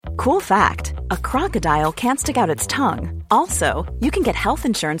Cool fact, a crocodile can't stick out its tongue. Also, you can get health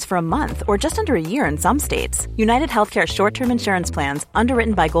insurance for a month or just under a year in some states. United Healthcare short-term insurance plans,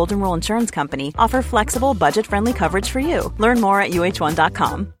 underwritten by Golden Rule Insurance Company, offer flexible, budget-friendly coverage for you. Learn more at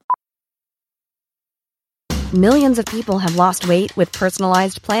uh1.com. Millions of people have lost weight with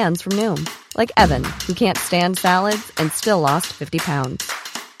personalized plans from Noom. Like Evan, who can't stand salads and still lost 50 pounds.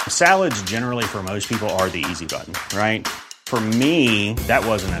 Salads generally for most people are the easy button, right? For me, that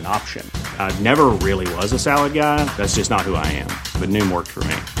wasn't an option. I never really was a salad guy. That's just not who I am. But Noom worked for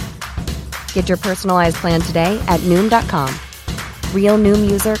me. Get your personalized plan today at Noom.com. Real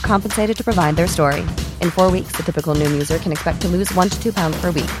Noom user compensated to provide their story. In 4 weeks, the typical Noom user can expect to lose 1 to 2 pounds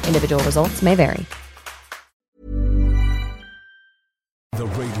per week. Individual results may vary. The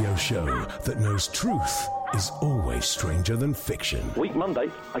radio show that knows truth is always stranger than fiction. Week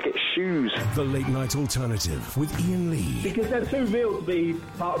Monday, I get shoes. The Late Night Alternative with Iain Lee. Because they're too real to be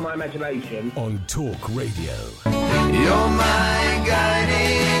part of my imagination. On Talk Radio. You're my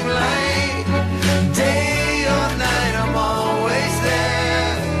guiding light. Day or night, I'm always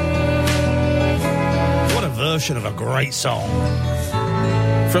there. What a version of a great song.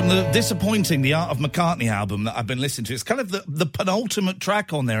 From the disappointing The Art of McCartney album that I've been listening to. It's kind of the penultimate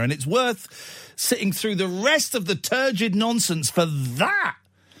track on there, and it's worth sitting through the rest of the turgid nonsense for that.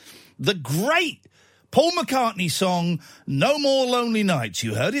 The great Paul McCartney song, No More Lonely Nights.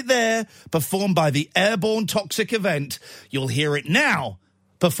 You heard it there, performed by the Airborne Toxic Event. You'll hear it now,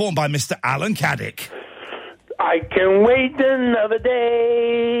 performed by Mr. Alan Caddick. I can wait another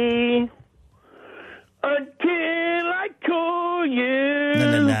day until I call you.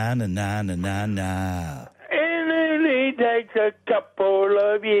 Na na na na na na. And it only takes a couple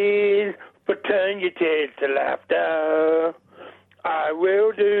of years, but turn your tears to laughter. I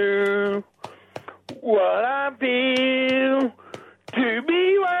will do what I feel to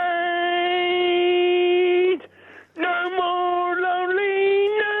be right. No more lonely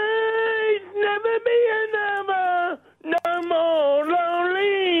nights, never be another. No more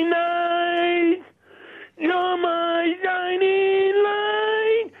lonely nights. You're my shining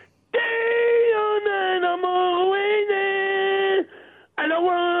light. Day or night, I'm always there. And I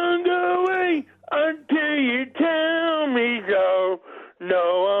won't go away until you tell me so.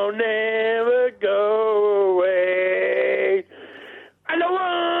 No, I'll never go away. And I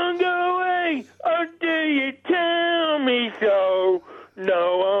won't go away until you tell me so.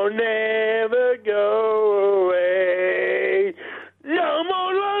 No, I'll never go away. No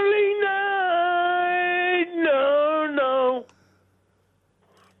more lonely night. No, no.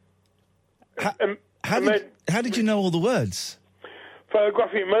 How did you know all the words?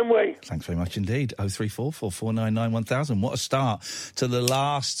 Photographic memory. Thanks very much indeed. 0344 499 1000. What a start to the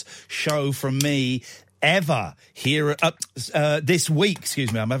last show from me ever here this week.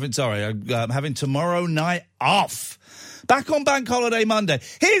 Excuse me. I'm having tomorrow night off. Back on Bank Holiday Monday.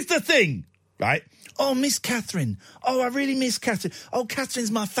 Here's the thing, right? Oh, Miss Catherine. Oh, I really miss Catherine. Oh,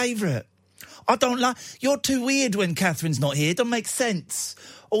 Catherine's my favourite. I don't like... You're too weird when Catherine's not here. It don't make sense.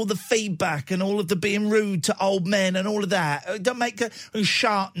 All the feedback and all of the being rude to old men and all of that. It don't make...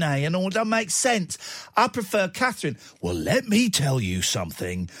 Chardonnay and all... It don't make sense. I prefer Catherine. Well, let me tell you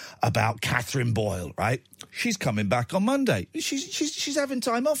something about Catherine Boyle, right? She's coming back on Monday. She's having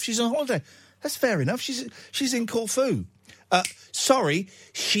time off. She's on holiday. That's fair enough. She's in Corfu. Sorry,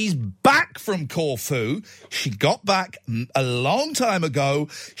 she's back from Corfu. She got back a long time ago.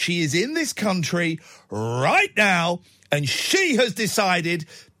 She is in this country right now, and she has decided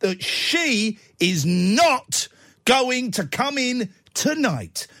that she is not going to come in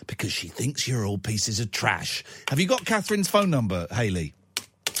tonight because she thinks you're all pieces of trash. Have you got Catherine's phone number, Hayley?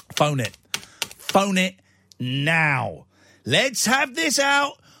 Phone it. Phone it now. Let's have this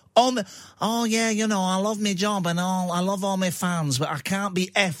out. Oh, yeah, you know, I love my job and I love all my fans, but I can't be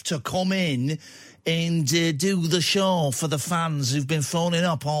effed to come in and do the show for the fans who've been phoning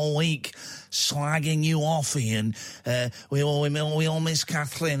up all week, slagging you off, Ian. We all miss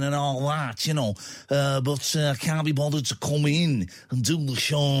Kathleen and all that, you know, but I can't be bothered to come in and do the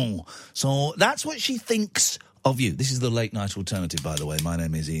show. So that's what she thinks of you. This is the Late Night Alternative, by the way. My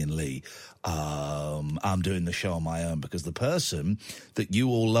name is Iain Lee. I'm doing the show on my own because the person that you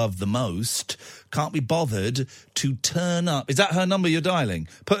all love the most can't be bothered to turn up. Is that her number you're dialing?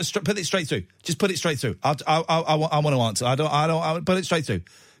 Put it straight through. Just put it straight through. I want to answer. I don't put it straight through.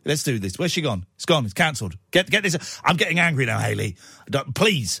 Let's do this. Where's she gone? It's gone. It's cancelled. Get this. I'm getting angry now, Hayley.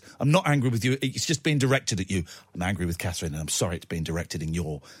 Please. I'm not angry with you. It's just being directed at you. I'm angry with Catherine, and I'm sorry it's being directed in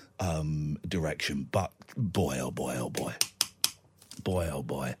your direction. But boy, oh boy, oh boy. Boy, oh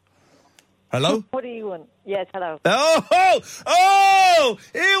boy. Hello? What do you want? Yes, hello. Oh,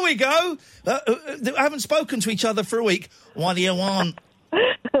 here we go. I haven't spoken to each other for a week. What do you want?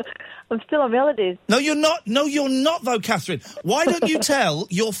 I'm still on melodies. No, you're not. No, you're not, though, Catherine. Why don't you tell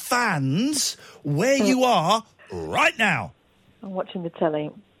your fans where you are right now? I'm watching the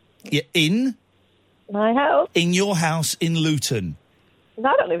telly. You're in? My house? In your house in Luton. No,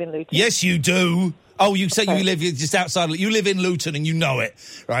 I don't live in Luton. Yes, you do. Oh, you say you live just outside. You live in Luton and you know it,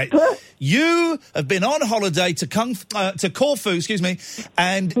 right? You have been on holiday to Corfu,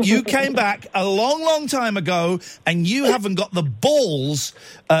 and you came back a long, long time ago, and you haven't got the balls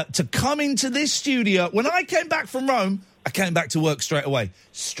to come into this studio. When I came back from Rome, I came back to work straight away.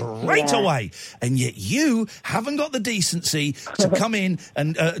 Away. And yet you haven't got the decency to come in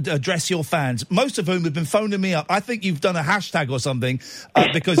and address your fans, most of whom have been phoning me up. I think you've done a hashtag or something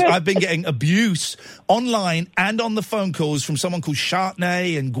because I've been getting abuse online and on the phone calls from someone called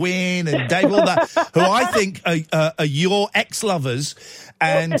Shartney and Gwyn and Dave, all that, who I think are your ex-lovers.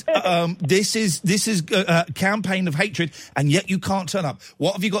 And this is a campaign of hatred, and yet you can't turn up.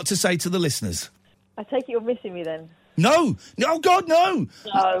 What have you got to say to the listeners? I take it you're missing me then. No, God, no.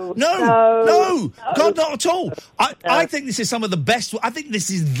 No. God, not at all. I think this is some of the best. I think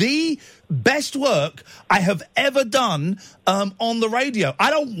this is the best work I have ever done on the radio. I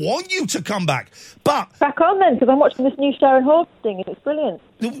don't want you to come back, but back on then, because I'm watching this new Sharon Hawke thing, and it's brilliant.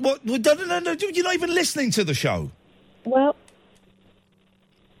 What? No. You're not even listening to the show. Well,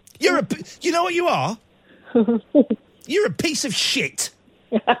 you know what you are? You're a piece of shit.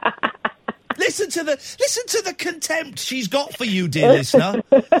 Listen to the contempt she's got for you, dear listener.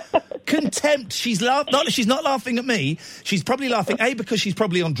 Contempt. She's not laughing at me. She's probably laughing, A, because she's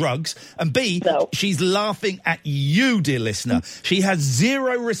probably on drugs, and B, she's laughing at you, dear listener. She has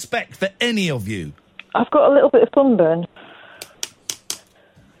zero respect for any of you. I've got a little bit of sunburn.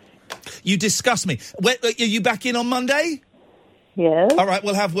 You disgust me. Are you back in on Monday? Yes. All right,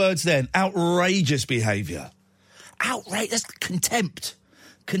 we'll have words then. Outrageous behaviour. Outrageous contempt.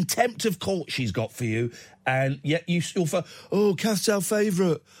 Contempt of court she's got for you, and yet you still Kath's our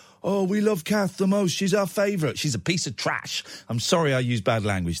favourite. Oh, we love Kath the most. She's our favourite. She's a piece of trash. I'm sorry I used bad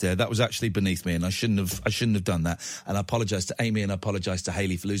language there. That was actually beneath me, and I shouldn't have done that. And I apologise to Amy and I apologise to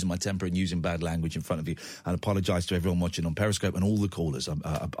Hayley for losing my temper and using bad language in front of you. And I apologise to everyone watching on Periscope and all the callers.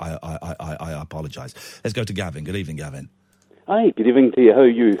 I apologise. Let's go to Gavin. Good evening, Gavin. Hi, good evening to you. How are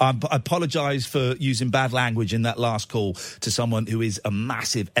you? I apologise for using bad language in that last call to someone who is a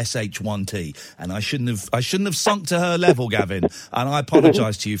massive SH1T, and I shouldn't have sunk to her level, Gavin, and I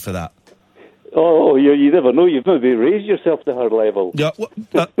apologise to you for that. Oh, you never know. You've maybe raised yourself to her level. Yeah.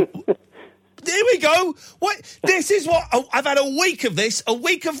 There we go. What? This is what I've had a week of this. A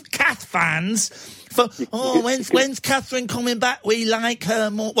week of Kath fans. When's Catherine coming back? We like her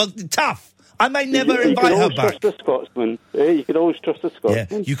more. Well, tough. I may never invite her back. You can always trust a Scotsman. You can always trust a Scotsman.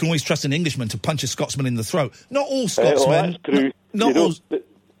 Yeah, you can always trust an Englishman to punch a Scotsman in the throat. Not all Scotsmen. That's true. Not all.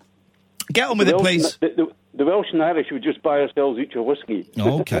 Get on with it, please. The Welsh and Irish would just buy ourselves each a whiskey.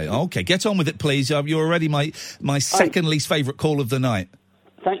 Okay. Get on with it, please. You're already my second least favourite call of the night.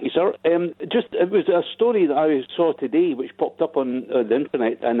 Thank you, sir. It was a story that I saw today which popped up on the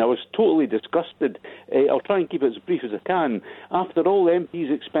internet, and I was totally disgusted. I'll try and keep it as brief as I can. After all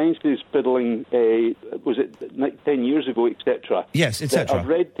MPs' expenses fiddling, was it 10 years ago, etc.? Yes, etc. I've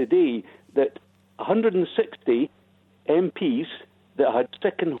read today that 160 MPs that had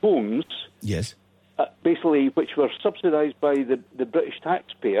second homes, yes, basically which were subsidised by the British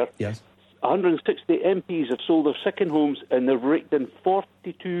taxpayer, yes. 160 MPs have sold their second homes and they've raked in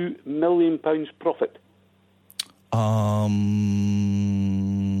 £42 million profit. Hang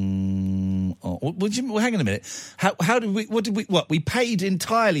on a minute. How did we? We paid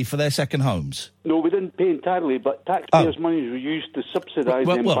entirely for their second homes? No, we didn't pay entirely, but taxpayers' money was used to subsidise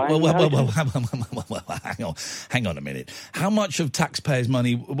them buying hang on a minute. How much taxpayers'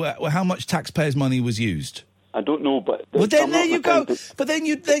 money was used? I don't know, but there you go. But then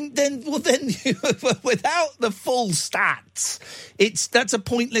you without the full stats, that's a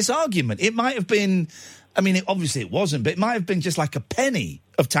pointless argument. It might have been. I mean, obviously it wasn't, but it might have been just like a penny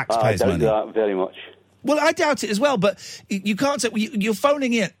of taxpayers' money. I doubt that very much. Well, I doubt it as well, but you can't say you're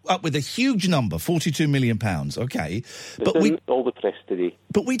phoning it up with a huge number, £42 million. Okay, but all the press today.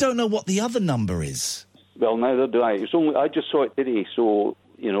 But we don't know what the other number is. Well, neither do I. I just saw it today, so.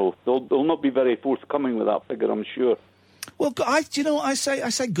 They'll not be very forthcoming with that figure, I'm sure. Well, I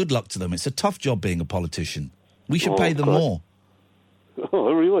say good luck to them. It's a tough job being a politician. We should pay them more.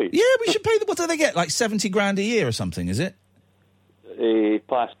 Oh, really? Yeah, we should pay them. What do they get? Like 70 grand a year or something, is it?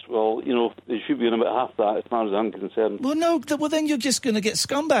 passed, well, they should be on about half that as far as I'm concerned. Well, no, then you're just going to get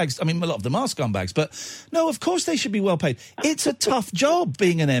scumbags. I mean, a lot of them are scumbags, but no, of course they should be well paid. It's a tough job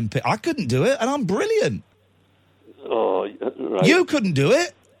being an MP. I couldn't do it, and I'm brilliant. Oh, right. You couldn't do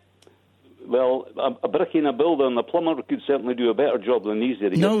it. Well, a brickie and a builder and a plumber could certainly do a better job than these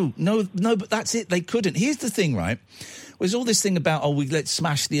idiots. No, but that's it. They couldn't. Here's the thing, right? There's all this thing about, let's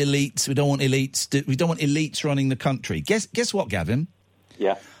smash the elites. We don't want elites. We don't want elites running the country. Guess what, Gavin?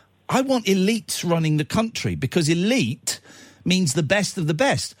 Yeah. I want elites running the country because elite means the best of the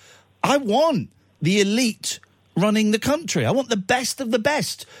best. I want the elite running the country. I want the best of the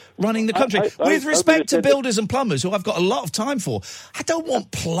best running the country. With respect to builders and plumbers, who I've got a lot of time for, I don't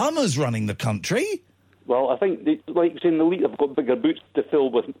want plumbers running the country. Well, I think, like saying the elite have got bigger boots to fill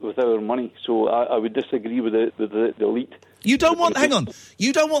with our money, so I would disagree with the elite. You don't want, hang on,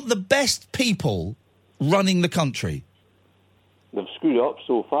 you don't want the best people running the country. They've screwed up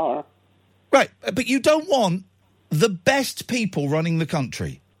so far. Right, but you don't want the best people running the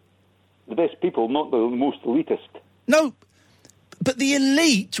country. The best people, not the most elitist. No, but the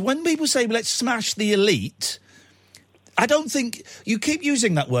elite, when people say, let's smash the elite, I don't think, you keep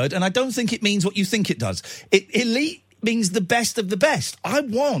using that word, and I don't think it means what you think it does. Elite means the best of the best. I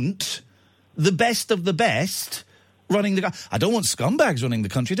want the best of the best running the country. I don't want scumbags running the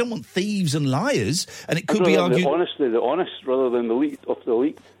country. I don't want thieves and liars, and it could be argued... The honest rather than the elite of the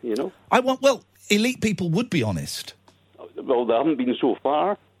elite, elite people would be honest. Well, they haven't been so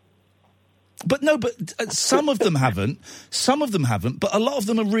far. But no, some of them haven't. Some of them haven't, but a lot of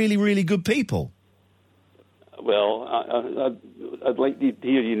them are really, really good people. Well, I'd like to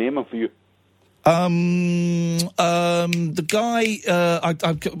hear you name them for you. The guy,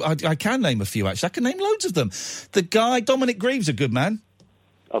 I can name a few, actually. I can name loads of them. The guy, Dominic Greaves, a good man.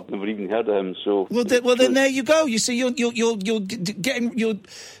 I've never even heard of him, so... Well, then there you go. You see, you're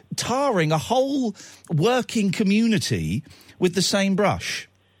tarring a whole working community with the same brush.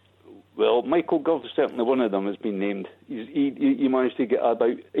 Well, Michael Gove, certainly one of them, has been named. He managed to get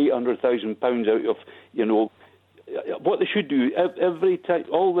about £800,000 out of, what they should do, every time,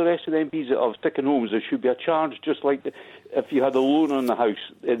 all the rest of the MPs that have second homes, there should be a charge just like if you had a loan on the house.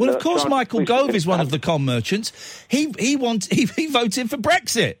 Well, of course, Michael Gove is one of the con merchants. He voted for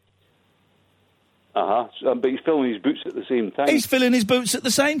Brexit. But he's filling his boots at the same time. He's filling his boots at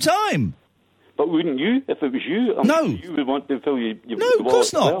the same time. But wouldn't you, if it was you? No. You would want to fill your No, of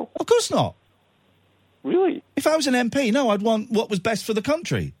course not. Well. Of course not. Really? If I was an MP, no, I'd want what was best for the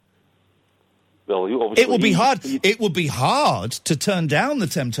country. Well, obviously... It would be hard. It would be hard to turn down the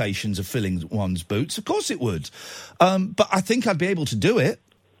temptations of filling one's boots. Of course it would. But I think I'd be able to do it.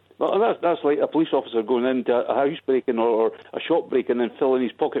 Well, that's like a police officer going into a house breaking or a shop breaking and filling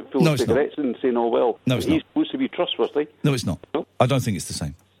his pocket full of cigarettes and saying, no, he's supposed to be trustworthy. No, it's not. No? I don't think it's the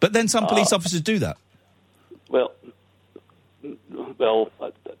same. But then some police officers do that. Well,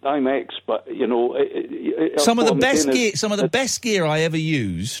 I'm ex, but, some of the best gear I ever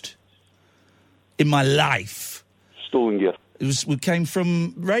used in my life. Stolen gear. It came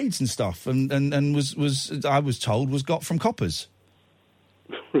from raids and stuff, and was I was told was got from coppers.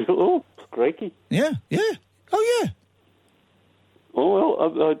 Oh, crikey! Yeah. Oh, yeah. Oh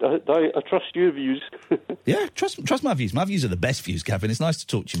well, I trust your views. Yeah, trust my views. My views are the best views, Gavin. It's nice to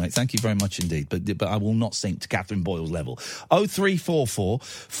talk to you, mate. Thank you very much indeed. But I will not sink to Catherine Boyle's level. 0344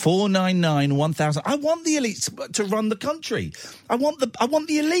 499 1000. I want the elites to run the country. I want the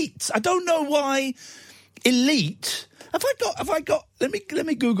elites. I don't know why elite. Have I got? Let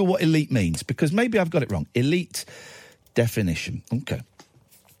me Google what elite means, because maybe I've got it wrong. Elite definition. Okay.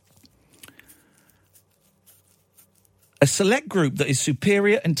 A select group that is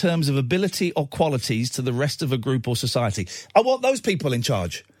superior in terms of ability or qualities to the rest of a group or society. I want those people in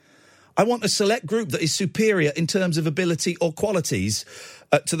charge. I want a select group that is superior in terms of ability or qualities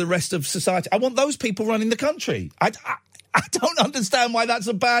to the rest of society. I want those people running the country. I don't understand why that's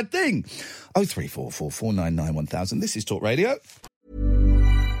a bad thing. 0344 499 1000. This is Talk Radio.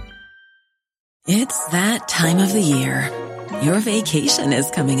 It's that time of the year. Your vacation is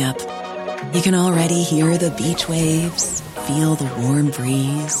coming up. You can already hear the beach waves, feel the warm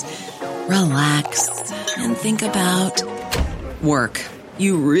breeze, relax, and think about work.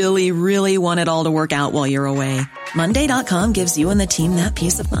 You really, really want it all to work out while you're away. Monday.com gives you and the team that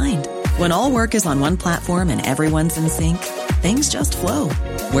peace of mind. When all work is on one platform and everyone's in sync, things just flow.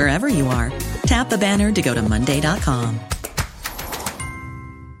 Wherever you are, tap the banner to go to Monday.com.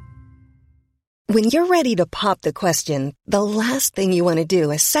 When you're ready to pop the question, the last thing you want to do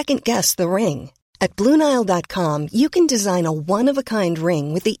is second-guess the ring. At BlueNile.com, you can design a one-of-a-kind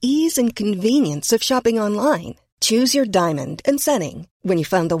ring with the ease and convenience of shopping online. Choose your diamond and setting. When you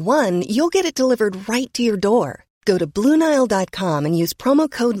find the one, you'll get it delivered right to your door. Go to BlueNile.com and use promo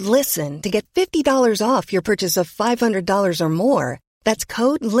code LISTEN to get $50 off your purchase of $500 or more. That's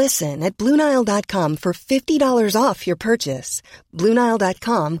code LISTEN at BlueNile.com for $50 off your purchase.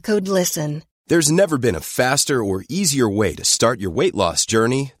 BlueNile.com, code LISTEN. There's never been a faster or easier way to start your weight loss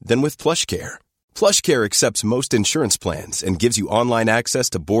journey than with PlushCare. PlushCare accepts most insurance plans and gives you online access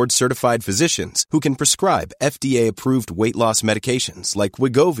to board-certified physicians who can prescribe FDA-approved weight loss medications like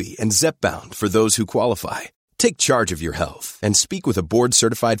Wegovy and Zepbound for those who qualify. Take charge of your health and speak with a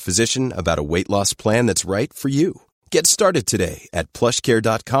board-certified physician about a weight loss plan that's right for you. Get started today at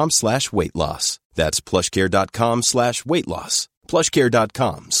plushcare.com/weight loss. That's plushcare.com/weight loss.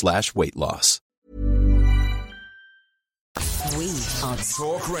 plushcare.com/weight loss. We are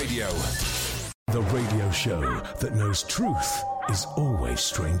Talk Radio. The radio show that knows truth is always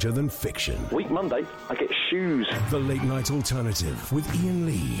stranger than fiction. Week Monday, I get shoes. The Late Night Alternative with Iain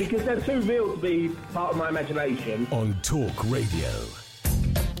Lee. Because they're too real to be part of my imagination. On Talk Radio.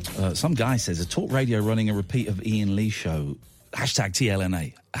 Some guy says, a Talk Radio running a repeat of Iain Lee show. Hashtag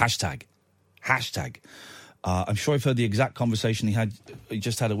TLNA. Hashtag. I'm sure I've heard the exact conversation he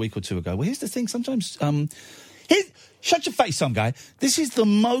just had a week or two ago. Well, here's the thing. Sometimes... shut your face, some guy. This is the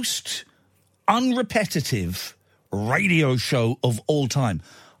most unrepetitive radio show of all time.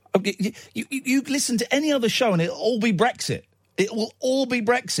 Okay, you listen to any other show and it'll all be Brexit. It will all be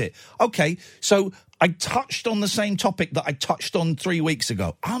Brexit. Okay, so I touched on the same topic that I touched on 3 weeks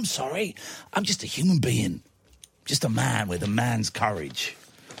ago. I'm sorry. I'm just a human being. Just a man with a man's courage.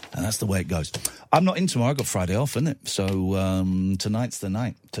 And that's the way it goes. I'm not in tomorrow. I've got Friday off, isn't it? So tonight's the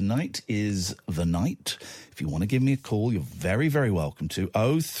night. Tonight is the night. If you want to give me a call, you're very, very welcome to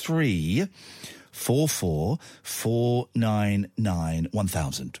 0344 499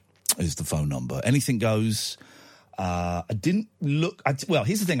 1000 is the phone number. Anything goes. I didn't look. Well,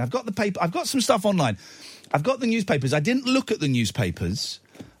 here's the thing. I've got the paper. I've got some stuff online. I've got the newspapers. I didn't look at the newspapers.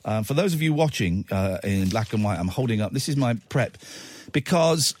 For those of you watching in black and white, I'm holding up. This is my prep.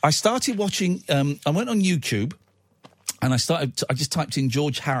 Because I started watching, I went on YouTube and I just typed in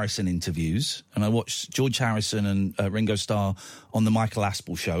George Harrison interviews and I watched George Harrison and Ringo Starr on the Michael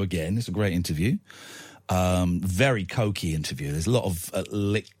Aspel show again. It's a great interview. Very cokey interview. There's a lot of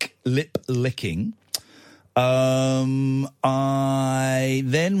lip licking. I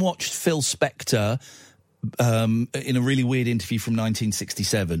then watched Phil Spector in a really weird interview from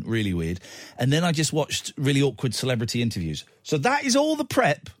 1967, really weird. And then I just watched really awkward celebrity interviews. So that is all the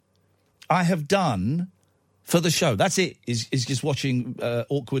prep I have done for the show. That's it, is just watching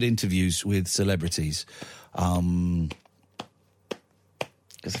awkward interviews with celebrities. Because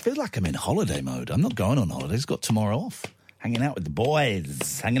I feel like I'm in holiday mode. I'm not going on holiday. I've got tomorrow off. Hanging out with the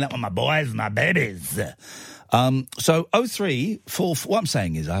boys. Hanging out with my boys, my babies. So 0344, what I'm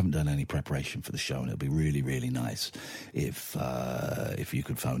saying is I haven't done any preparation for the show, and it'll be really, really nice if you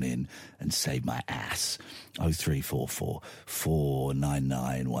could phone in and save my ass. 0344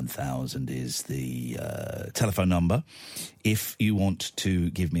 499 1000 is the telephone number. If you want to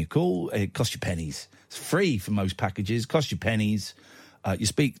give me a call, it costs you pennies. It's free for most packages. Costs you pennies. You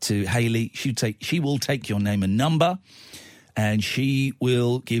speak to Hayley. She will take your name and number, and she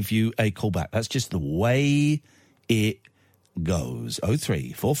will give you a call back. That's just the way it goes.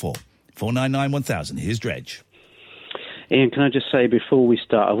 0344 499 1000. Here's Dredge. Iain, can I just say before we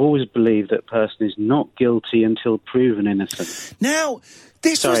start, I've always believed that a person is not guilty until proven innocent. Now,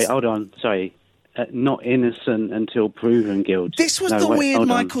 hold on. Not innocent until proven guilty. This was weird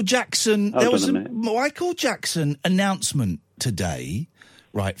Michael Jackson. There was a Michael Jackson announcement today,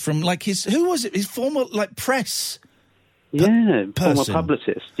 right, from his former press. Former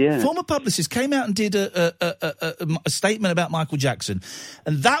publicist. Former publicist came out and did a statement about Michael Jackson,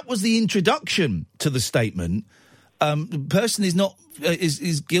 and that was the introduction to the statement. The person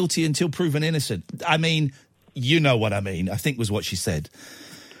is guilty until proven innocent. I mean, you know what I mean. I think was what she said.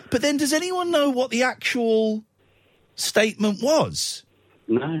 But then, does anyone know what the actual statement was?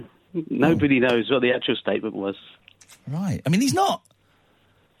 No, nobody knows what the actual statement was. Right. I mean, he's not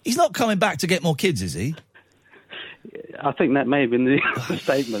coming back to get more kids, is he? I think that may have been the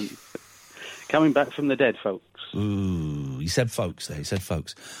statement. Coming back from the dead, folks. Ooh, he said folks there. He said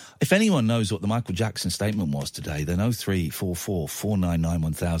folks. If anyone knows what the Michael Jackson statement was today, then 0344 499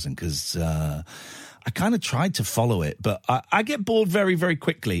 1000, because I kind of tried to follow it, but I get bored very, very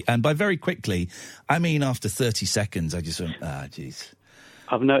quickly. And by very quickly, I mean after 30 seconds, I just went, jeez.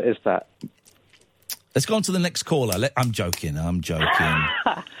 I've noticed that. Let's go on to the next caller. I'm joking.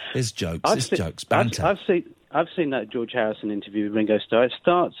 There's jokes. Banter. I've seen that George Harrison interview with Ringo Starr. It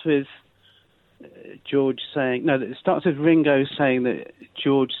starts with George saying... No, it starts with Ringo saying that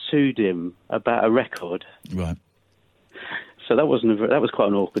George sued him about a record. Right. So that was quite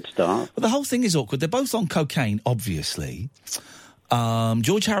an awkward start. But the whole thing is awkward. They're both on cocaine, obviously.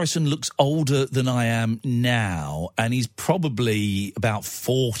 George Harrison looks older than I am now, and he's probably about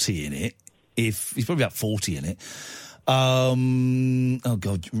 40 in it. He's probably about 40 in it. Oh,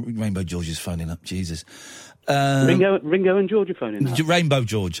 God, Rainbow George is phoning up. Jesus. Ringo and George are phoning up. Rainbow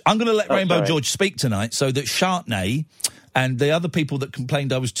George. I'm going to let Rainbow George speak tonight so that Shartney and the other people that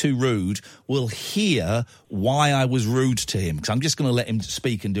complained I was too rude will hear why I was rude to him. Because I'm just going to let him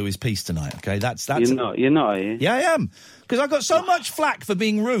speak and do his piece tonight, okay? That's You're not, are you? Yeah, I am. Because I got so much flack for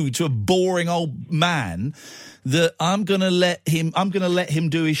being rude to a boring old man that I'm going to let him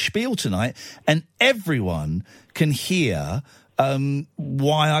do his spiel tonight, and everyone can hear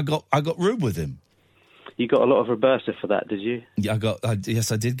why I got rude with him. You got a lot of Roberta for that, did you? Yeah, I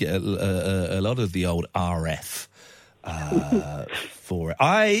did get a lot of the old RF for it.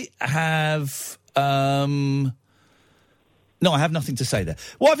 I have no, I have nothing to say there.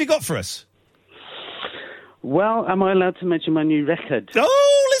 What have you got for us? Well, am I allowed to mention my new record?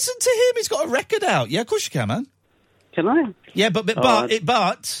 Oh, listen to him. He's got a record out. Yeah, of course you can, man. Can I? Yeah, but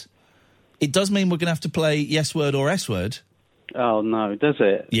it does mean we're going to have to play yes word or S word. Oh, no, does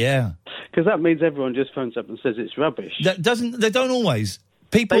it? Yeah. Because that means everyone just phones up and says it's rubbish. They don't always.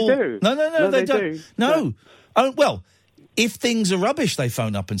 People... They do. No, they don't. Do. No. Oh, well, if things are rubbish, they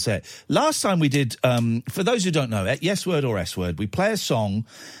phone up and say it. Last time we did, for those who don't know, at yes word or S word, we play a song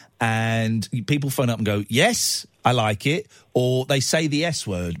and people phone up and go, yes, I like it, or they say the S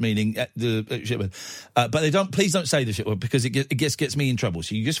word, meaning the shit word. But they don't. Please don't say the shit word because it gets me in trouble.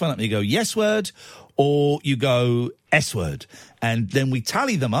 So you just phone up and you go yes word, or you go S word, and then we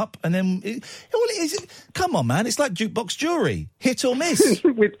tally them up, and then come on, man, it's like jukebox jury, hit or miss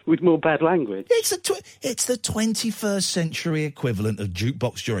with more bad language. It's the 21st century equivalent of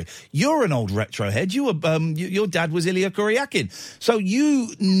jukebox jury. You're an old retro head. You were your dad was Ilya Kuryakin, so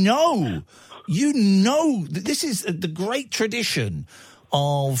you know this is the great tradition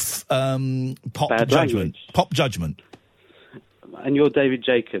of pop bad judgment. Language. Pop judgment. And you're David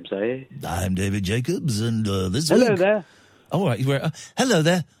Jacobs, are you? I'm David Jacobs, and this Hello week... there. All right. Hello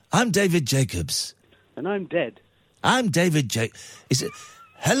there. I'm David Jacobs. And I'm dead. I'm David Is it...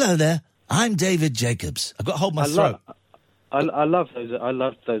 Hello there. I'm David Jacobs. I've got to hold my throat. I love those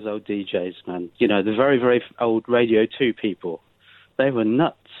old DJs, man. You know, the very, very old Radio 2 people. They were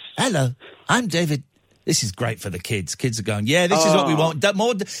nuts. Hello, I'm David. This is great for the kids. Kids are going, yeah, this is what we want.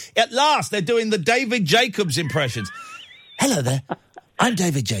 At last, they're doing the David Jacobs impressions. Hello there, I'm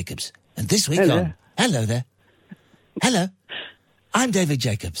David Jacobs. And this week on... Hello there. Hello, I'm David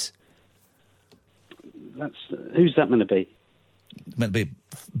Jacobs. Who's that meant to be? Meant to be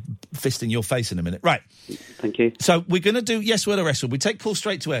fist in your face in a minute. Right. Thank you. So we're going to do yes word or S word. We take call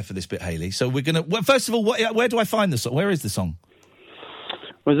straight to air for this bit, Hayley. So we're going to... Well, first of all, where do I find the song? Where is the song?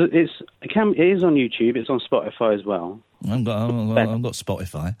 Well, it is on YouTube. It's on Spotify as well. I've got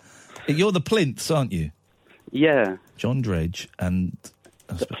Spotify. You're the Plinths, aren't you? Yeah. John Dredge and...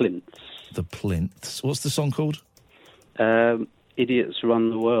 The Plinths. The Plinths. What's the song called? Idiots Run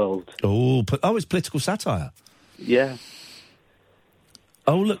the World. Oh, it's political satire. Yeah.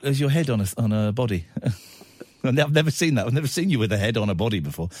 Oh, look, there's your head on a body. I've never seen that. I've never seen you with a head on a body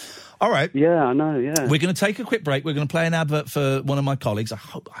before. All right. Yeah, I know, yeah. We're going to take a quick break. We're going to play an advert for one of my colleagues. I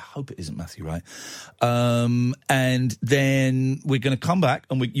hope it isn't Matthew Wright. And then we're going to come back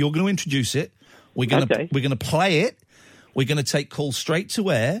and you're going to introduce it. We're going to play it. We're going to take calls straight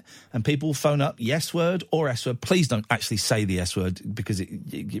to air, and people will phone up yes word or S word. Please don't actually say the S word because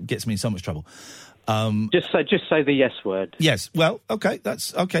it gets me in so much trouble. Just say the yes word. Yes. Well, okay.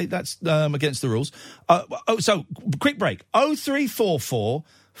 That's against the rules. So quick break. 0344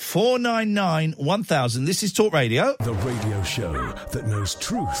 499 1000. This is Talk Radio. The radio show that knows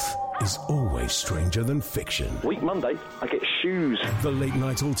truth is always stranger than fiction. Week Monday, I get shoes. The Late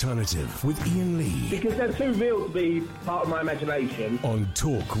Night Alternative with Iain Lee. Because they're too real to be part of my imagination. On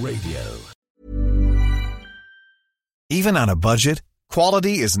Talk Radio. Even on a budget,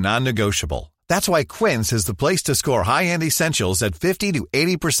 quality is non-negotiable. That's why Quince is the place to score high-end essentials at 50 to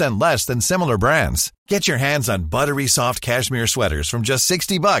 80% less than similar brands. Get your hands on buttery soft cashmere sweaters from just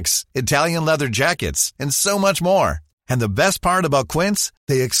 $60, Italian leather jackets, and so much more. And the best part about Quince,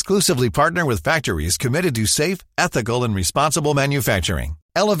 they exclusively partner with factories committed to safe, ethical, and responsible manufacturing.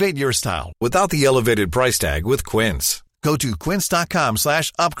 Elevate your style without the elevated price tag with Quince. Go to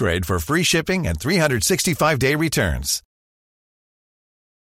quince.com/upgrade for free shipping and 365-day returns.